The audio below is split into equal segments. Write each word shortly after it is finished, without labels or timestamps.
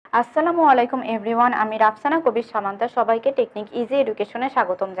আসসালামু আলাইকুম এভরিওয়ান, আমি রাফসানা কবির সামান্তা সবাইকে টেকনিক ইজি এডুকেশনে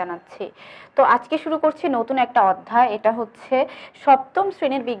স্বাগতম জানাচ্ছি। তো আজকে শুরু করছি নতুন একটা অধ্যায়। এটা হচ্ছে সপ্তম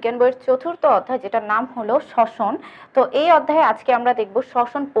শ্রেণীর বিজ্ঞান বইয়ের চতুর্থ অধ্যায়, যেটার নাম হলো শ্বসন। তো এই অধ্যায়ে আজকে আমরা দেখব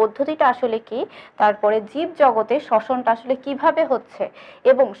শ্বসন পদ্ধতিটা আসলে কি, তারপরে জীব জগতে শ্বসনটা আসলে কিভাবে হচ্ছে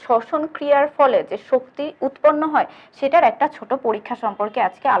এবং শ্বসন ক্রিয়ার ফলে যে শক্তি উৎপন্ন হয় সেটার একটা ছোট পরীক্ষা সম্পর্কে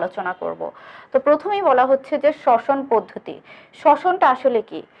আজকে আলোচনা করব। তো প্রথমেই বলা হচ্ছে যে শ্বসন পদ্ধতি। শ্বসনটা আসলে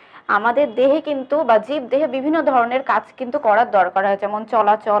কি? আমাদের দেহে কিন্তু বা জীব দেহে বিভিন্ন ধরনের কাজ কিন্তু করার দরকার হয়, যেমন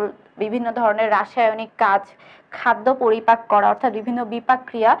চলাচল, বিভিন্ন ধরনের রাসায়নিক কাজ, খাদ্য পরিপাক করা অর্থাৎ বিভিন্ন বিপাক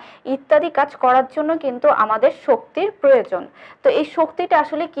ক্রিয়া ইত্যাদি কাজ করার জন্য কিন্তু আমাদের শক্তির প্রয়োজন। তো এই শক্তিটা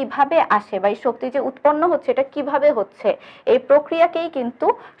আসলে কিভাবে আসে বা এই শক্তি যে উৎপন্ন হচ্ছে এটা কিভাবে হচ্ছে, এই প্রক্রিয়াকেই কিন্তু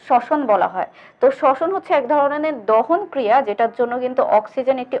শ্বসন বলা হয়। তো শ্বসন হচ্ছে এক ধরনের দহন ক্রিয়া, যেটার জন্য কিন্তু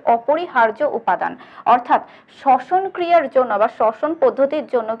অক্সিজেন একটি অপরিহার্য উপাদান। অর্থাৎ শ্বসন ক্রিয়ার জন্য বা শ্বসন পদ্ধতির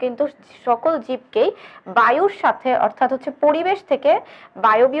জন্য কিন্তু সকল জীবকেই বায়ুর সাথে অর্থাৎ হচ্ছে পরিবেশ থেকে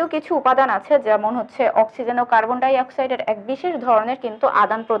বায়বীয় কিছু উপাদান আছে, যেমন হচ্ছে অক্সিজেন ও কার্বন ডাই অক্সাইডের এক বিশেষ ধরনের কিন্তু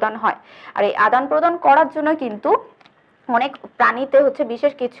আদান প্রদান হয়। আর এই আদান প্রদান করার জন্য কিন্তু অনেক প্রাণীতে হচ্ছে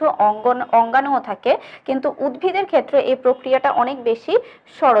বিশেষ কিছু অঙ্গাণুও থাকে, কিন্তু উদ্ভিদের ক্ষেত্রে এই প্রক্রিয়াটা অনেক বেশি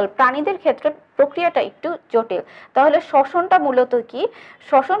সরল, প্রাণীদের ক্ষেত্রে প্রক্রিয়াটা একটু জটিল। তাহলে শ্বসনটা মূলত কি?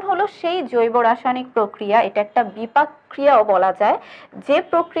 শ্বসন হলো সেই জৈব রাসায়নিক প্রক্রিয়া, এটা একটা বিপাক ক্রিয়াও বলা যায়, যে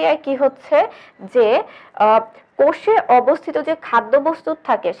প্রক্রিয়ায় কি হচ্ছে যে কোষে অবস্থিত যে খাদ্যবস্তু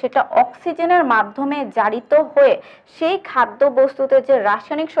থাকে সেটা অক্সিজেনের মাধ্যমে জারিত হয়ে সেই খাদ্যবস্তুতে যে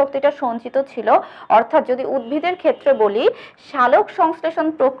রাসায়নিক শক্তিটা সঞ্চিত ছিল, অর্থাৎ যদি উদ্ভিদের ক্ষেত্রে বলি, সালোক সংশ্লেষণ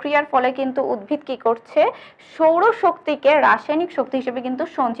প্রক্রিয়ার ফলে কিন্তু উদ্ভিদ কি করছে, সৌর শক্তিকে রাসায়নিক শক্তি হিসেবে কিন্তু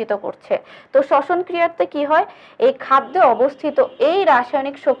সঞ্চিত করছে। তো শ্বসন ক্রিয়াতে কি হয়, এই খাদ্যে অবস্থিত এই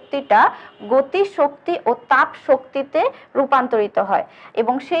রাসায়নিক শক্তিটা গতি শক্তি ও তাপ শক্তিতে রূপান্তরিত হয়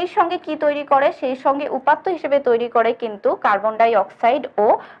এবং সেই সঙ্গে কি তৈরি করে, সেই সঙ্গে উপাত্ত হিসেবে তৈরি করে কিন্তু কার্বন ডাই অক্সাইড ও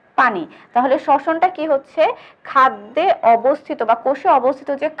পানি। তাহলে শ্বসনটা কি হচ্ছে, খাদ্যে অবস্থিত বা কোষে অবস্থিত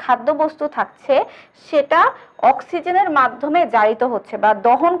যে খাদ্যবস্তু থাকছে সেটা অক্সিজেনের মাধ্যমে জারিত হচ্ছে বা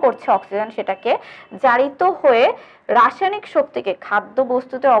দহন করছে অক্সিজেন, সেটাকে জারিত হয়ে রাসায়নিক শক্তিকে,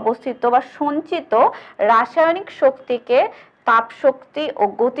 খাদ্যবস্তুতে অবস্থিত বা সঞ্চিত রাসায়নিক শক্তিকে তাপ শক্তি ও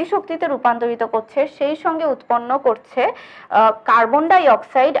গতি শক্তিতে রূপান্তরিত করছে, সেই সঙ্গে উৎপন্ন করছে কার্বন ডাই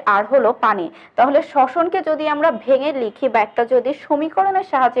অক্সাইড আর হলো পানি। তাহলে শ্বসনকে যদি আমরা ভেঙে লিখি বা একটা যদি সমীকরণের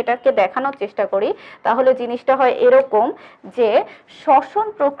সাহায্যে এটাকে দেখানোর চেষ্টা করি, তাহলে জিনিসটা হয় এরকম যে শ্বসন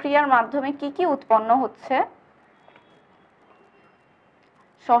প্রক্রিয়ার মাধ্যমে কি কি উৎপন্ন হচ্ছে।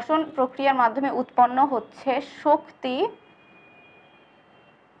 শ্বসন প্রক্রিয়ার মাধ্যমে উৎপন্ন হচ্ছে শক্তি,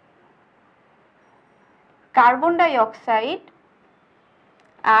 কার্বন ডাই অক্সাইড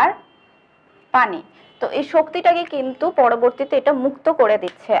আর পানি। তো এই শক্তিটাকে কিন্তু পরবর্তীতে এটা মুক্ত করে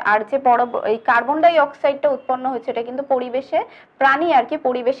দিচ্ছে। আর যে এই কার্বন ডাই অক্সাইডটা উৎপন্ন হচ্ছে এটা কিন্তু পরিবেশে, প্রাণী আর কি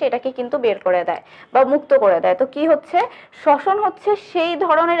পরিবেশে এটাকে কিন্তু বের করে দেয় বা মুক্ত করে দেয়। তো কি হচ্ছে, শ্বসন হচ্ছে সেই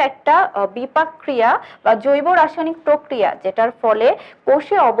ধরনের একটা বিপাক ক্রিয়া বা জৈব রাসায়নিক প্রক্রিয়া, যেটার ফলে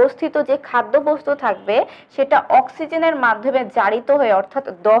কোষে অবস্থিত যে খাদ্যবস্তু থাকবে সেটা অক্সিজেনের মাধ্যমে জারিত হয়ে অর্থাৎ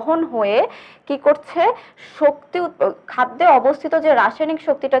দহন হয়ে কি করছে, শক্তি খাদ্যে অবস্থিত যে রাসায়নিক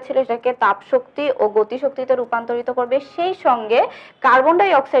শক্তিটা ছিল সেটাকে তাপ শক্তি ও গতি শক্তিতে রূপান্তরিত করবে, সেই সঙ্গে কার্বন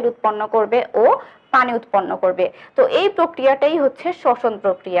ডাই অক্সাইড উৎপন্ন করবে ও পানি উৎপন্ন করবে। তো এই প্রক্রিয়াটাই হচ্ছে শ্বসন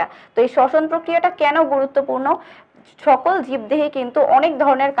প্রক্রিয়া। তো এই শ্বসন প্রক্রিয়াটা কেন গুরুত্বপূর্ণ? সকল জীবদেহে কিন্তু অনেক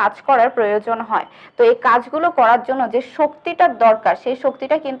ধরনের কাজ করার প্রয়োজন হয়। তো এই কাজগুলো করার জন্য যে শক্তিটার দরকার সেই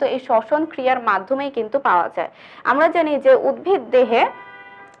শক্তিটা কিন্তু এই শ্বসন ক্রিয়ার মাধ্যমেই কিন্তু পাওয়া যায়। আমরা জানি যে উদ্ভিদ দেহে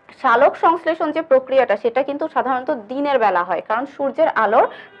সালোক সংশ্লেষণ যে প্রক্রিয়াটা সেটা কিন্তু সাধারণত দিনের বেলা হয়, কারণ সূর্যের আলোর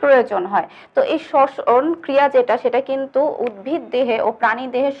প্রয়োজন হয়। তো এই শ্বসন ক্রিয়া যেটা সেটা কিন্তু উদ্ভিদ দেহে ও প্রাণী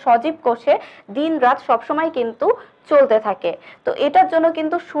দেহে সজীব কোষে দিন রাত সবসময় কিন্তু চলতে থাকে। তো এটার জন্য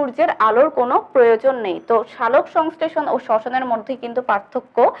কিন্তু সূর্যের আলোর কোনো প্রয়োজন নেই। তো সালোক সংশ্লেষণ ও শ্বসনের মধ্যে কিন্তু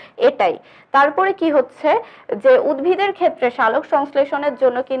পার্থক্য এটাই। তারপরে কি হচ্ছে যে উদ্ভিদের ক্ষেত্রে সালোক সংশ্লেষণের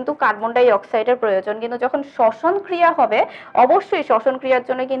জন্য কিন্তু কার্বন ডাই অক্সাইডের প্রয়োজন, কিন্তু যখন শ্বসন ক্রিয়া হবে অবশ্যই শ্বসন ক্রিয়ার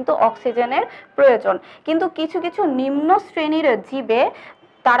জন্য কিন্তু অক্সিজেনের প্রয়োজন। কিন্তু কিছু কিছু নিম্ন শ্রেণীর জীবে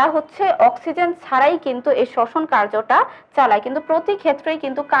তারা হচ্ছে অক্সিজেন ছাড়াই কিন্তু এই শ্বসন কার্যটা চালায়, কিন্তু প্রতি ক্ষেত্রেই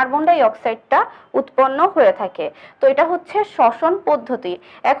কিন্তু কার্বন ডাই অক্সাইডটা উৎপন্ন হয়ে থাকে। তো এটা হচ্ছে শ্বসন পদ্ধতি।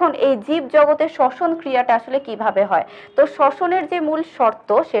 এখন এই জীব জগতে শ্বসন ক্রিয়াটা আসলে কিভাবে হয়? তো শ্বসনের যে মূল শর্ত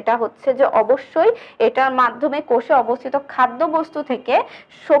সেটা হচ্ছে যে অবশ্যই এটার মাধ্যমে কোষে অবস্থিত খাদ্যবস্তু থেকে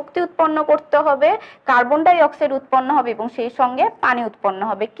শক্তি উৎপন্ন করতে হবে, কার্বন ডাই অক্সাইড উৎপন্ন হবে এবং সেই সঙ্গে পানি উৎপন্ন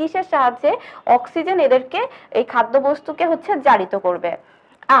হবে। কিসের সাহায্যে? অক্সিজেন এদেরকে, এই খাদ্যবস্তুকে হচ্ছে জারিত করবে।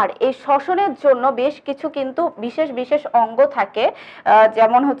 আর এই শ্বসনের জন্য বেশ কিছু কিন্তু বিশেষ বিশেষ অঙ্গ থাকে,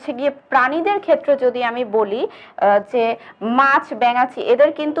 যেমন হচ্ছে গিয়ে প্রাণীদের ক্ষেত্রে যদি আমি বলি যে মাছ, ব্যাঙাচি,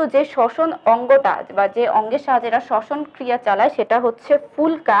 এদের কিন্তু যে শ্বসন অঙ্গটা বা যে অঙ্গের সাহায্যে এরা শ্বসন ক্রিয়া চালায় সেটা হচ্ছে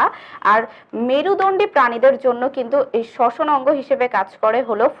ফুলকা। আর মেরুদণ্ডী প্রাণীদের জন্য কিন্তু এই শ্বসন অঙ্গ হিসেবে কাজ করে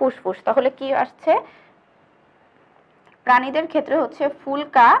হলো ফুসফুস। তাহলে কি আসছে? প্রাণীদের ক্ষেত্রে হচ্ছে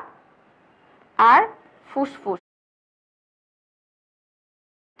ফুলকা আর ফুসফুস।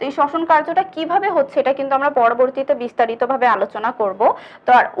 তো এই শ্বসন কার্যটা কিভাবে হচ্ছে এটা কিন্তু আমরা পরবর্তীতে বিস্তারিতভাবে আলোচনা করব। তো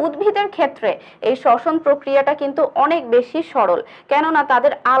আর উদ্ভিদের ক্ষেত্রে এই শ্বসন প্রক্রিয়াটা কিন্তু অনেক বেশি সরল, কেননা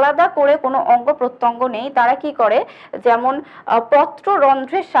তাদের আলাদা করে কোনো অঙ্গ প্রত্যঙ্গ নেই। তারা কি করে, যেমন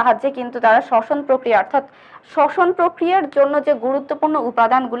পত্ররন্ধ্রের সাহায্যে কিন্তু তারা শ্বসন প্রক্রিয়া অর্থাৎ শ্বসন প্রক্রিয়ার জন্য যে গুরুত্বপূর্ণ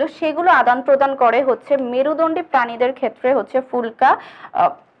উপাদানগুলো সেগুলো আদান প্রদান করে হচ্ছে মেরুদণ্ডী প্রাণীদের ক্ষেত্রে হচ্ছে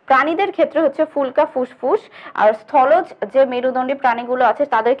ফুলকা ফুসফুস। আর স্থলজ যে মেরুদণ্ডী প্রাণীগুলো আছে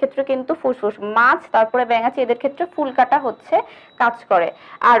তাদের ক্ষেত্রে কিন্তু ফুসফুস। মাছ, তারপরে ব্যাঙাচি, এদের ক্ষেত্রে ফুলকাটা হচ্ছে কাজ করে।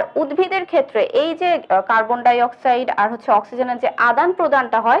 আর উদ্ভিদের ক্ষেত্রে এই যে কার্বন ডাই অক্সাইড আর হচ্ছে অক্সিজেনের যে আদান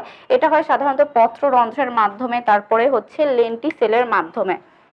প্রদানটা হয়, এটা হয় সাধারণত পত্ররন্ধ্রের মাধ্যমে, তারপরে হচ্ছে লেন্টিসেলের মাধ্যমে।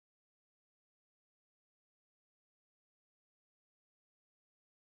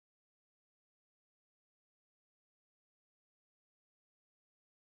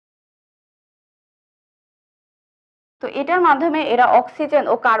 তো এটার মাধ্যমে এরা অক্সিজেন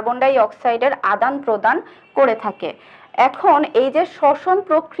ও কার্বন ডাই অক্সাইডের আদান প্রদান করে থাকে। এখন এই যে শ্বসন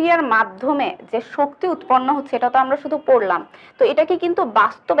প্রক্রিয়ার মাধ্যমে যে শক্তি উৎপন্ন হচ্ছে এটা তো আমরা শুধু পড়লাম, তো এটাকে কিন্তু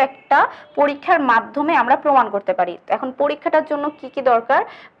বাস্তব একটা পরীক্ষার মাধ্যমে আমরা প্রমাণ করতে পারি। এখন পরীক্ষাটার জন্য কি কি দরকার?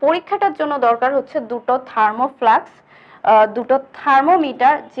 পরীক্ষাটার জন্য দরকার হচ্ছে দুটো থার্মোফ্লাক্স, দুটো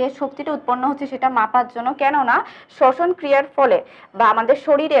থার্মোমিটার, যে শক্তিটা উৎপন্ন হচ্ছে সেটা মাপার জন্য। কেননা শ্বসন ক্রিয়ার ফলে বা আমাদের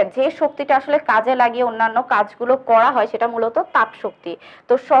শরীরের যে শক্তিটা আসলে কাজে লাগিয়ে অন্যান্য কাজগুলো করা হয় সেটা মূলত তাপ শক্তি।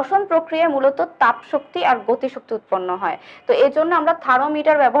 তো শ্বসন প্রক্রিয়ায় মূলত তাপ শক্তি আর গতিশক্তি উৎপন্ন হয়। তো এই জন্য আমরা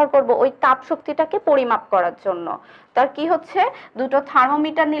থার্মোমিটার ব্যবহার করব ওই তাপ শক্তিটাকে পরিমাপ করার জন্য। তার কি হচ্ছে, দুটো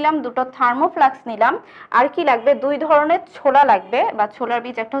থার্মোমিটার নিলাম, দুটো থার্মোফ্লাক্স নিলাম, আর কি লাগবে, দুই ধরনের ছোলা লাগবে বা ছোলার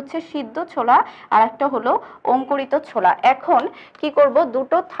বীজ, একটা হচ্ছে সিদ্ধ ছোলা আর একটা হলো অঙ্কুরিত ছোলা। এখন কি করব,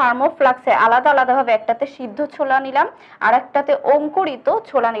 দুটো থার্মোফ্লাক্সে আলাদা আলাদাভাবে একটাতে সিদ্ধ ছোলা নিলাম আর একটাতে অঙ্কুরিত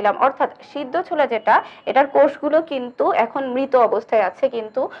ছোলা নিলাম। অর্থাৎ সিদ্ধ ছোলা যেটা, এটার কোষগুলো কিন্তু এখন মৃত অবস্থায় আছে,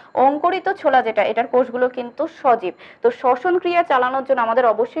 কিন্তু অঙ্কুরিত ছোলা যেটা, এটার কোষগুলো কিন্তু সজীব। তো শ্বসন ক্রিয়া চালানোর জন্য আমাদের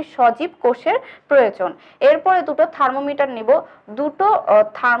অবশ্যই সজীব কোষের প্রয়োজন। এরপরে দুটো থার্মোমিটার নিব, দুটো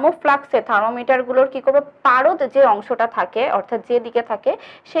থার্মোফ্লাক্সে থার্মোমিটারগুলোর কি করব, পারদ যে অংশটা থাকে অর্থাৎ যে দিকে থাকে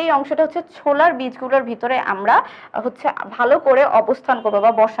সেই অংশটা হচ্ছে ছোলার বীজগুলোর ভিতরে আমরা হচ্ছে ভালো করে অবস্থান করব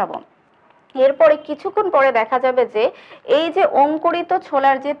বা বসাবো। এরপরে কিছুক্ষণ পরে দেখা যাবে যে এই যে অঙ্কুরিত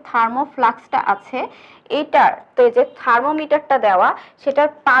ছোলার যে থার্মোফ্লাক্সটা আছে এটাতে যে থার্মোমিটারটা দেওয়া সেটার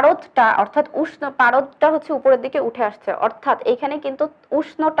পারদটা অর্থাৎ উষ্ণ পারদটা হচ্ছে উপরের দিকে উঠে আসছে, অর্থাৎ এখানে কিন্তু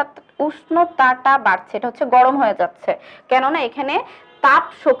উষ্ণতাটা বাড়ছে, এটা হচ্ছে গরম হয়ে যাচ্ছে, কেননা এখানে তাপ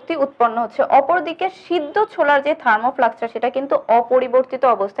শক্তি উৎপন্ন হচ্ছে। অপরদিকে সিদ্ধ ছোলার যে থার্মোফ্লাক্সটা সেটা কিন্তু অপরিবর্তিত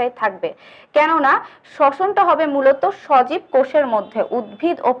অবস্থায় থাকবে, কেননা শ্বসনটা হবে মূলত সজীব কোষের মধ্যে।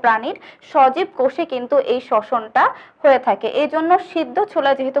 উদ্ভিদ ও প্রাণীর সজীব কোষে কিন্তু এই শ্বসনটা হয়ে থাকে। এই জন্য সিদ্ধ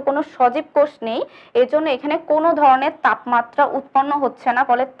ছোলা যেহেতু কোনো সজীব কোষ নেই, এই জন্য এখানে কোনো ধরনের তাপমাত্রা উৎপন্ন হচ্ছে না,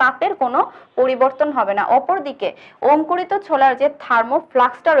 ফলে তাপের কোনো পরিবর্তন হবে না। অপরদিকে অঙ্কুরিত ছোলার যে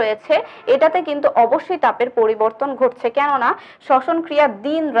থার্মোফ্লাক্সটা রয়েছে এটাতে কিন্তু অবশ্যই তাপের পরিবর্তন ঘটছে, কেননা শ্বসন ক্রিয়া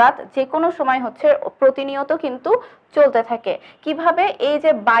দিন রাত যে কোনো সময় হচ্ছে প্রতিনিয়ত কিন্তু চলতে থাকে। কিভাবে, এই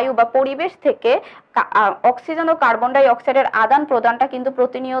যে বায়ু বা পরিবেশ থেকে অক্সিজেন ও কার্বন ডাই অক্সাইডের আদান প্রদানটা কিন্তু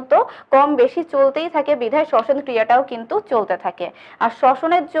প্রতিনিয়ত কম বেশি চলতেই থাকে, বিধায় শ্বসন ক্রিয়াটাও কিন্তু চলতে থাকে। আর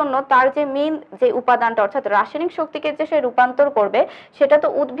শ্বসনের জন্য তার যে মেইন যে উপাদানটা অর্থাৎ রাসায়নিক শক্তিকে যে সে রূপান্তর করবে সেটা তো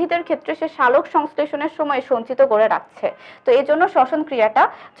উদ্ভিদের ক্ষেত্রে সে সালোক সংশ্লেষণের সময় সঞ্চিত করে রাখছে। তো এই জন্য শ্বসন ক্রিয়াটা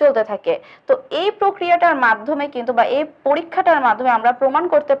চলতে থাকে। তো এই প্রক্রিয়াটার মাধ্যমে কিন্তু বা এই পরীক্ষাটার মাধ্যমে আমরা প্রমাণ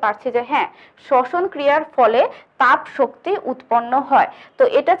করতে পারছি যে হ্যাঁ, শ্বসন ক্রিয়ার ফলে তাপ শক্তি উৎপন্ন হয়। তো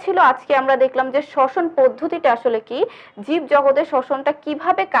এটা ছিল আজকে আমরা দেখলাম যে শ্বসন পদ্ধতিটা আসলে কি, জীব জগতে শ্বসনটা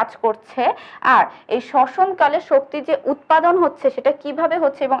কিভাবে কাজ করছে, আর এই শ্বসনকালে শক্তি যে উৎপাদন হচ্ছে সেটা কিভাবে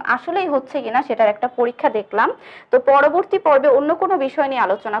হচ্ছে এবং আসলেই হচ্ছে কিনা সেটার একটা পরীক্ষা দেখলাম। তো পরবর্তী পর্বে অন্য কোনো বিষয় নিয়ে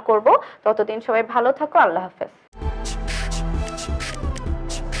আলোচনা করব। ততদিন সবাই ভালো থাকো, আল্লাহ হাফেজ।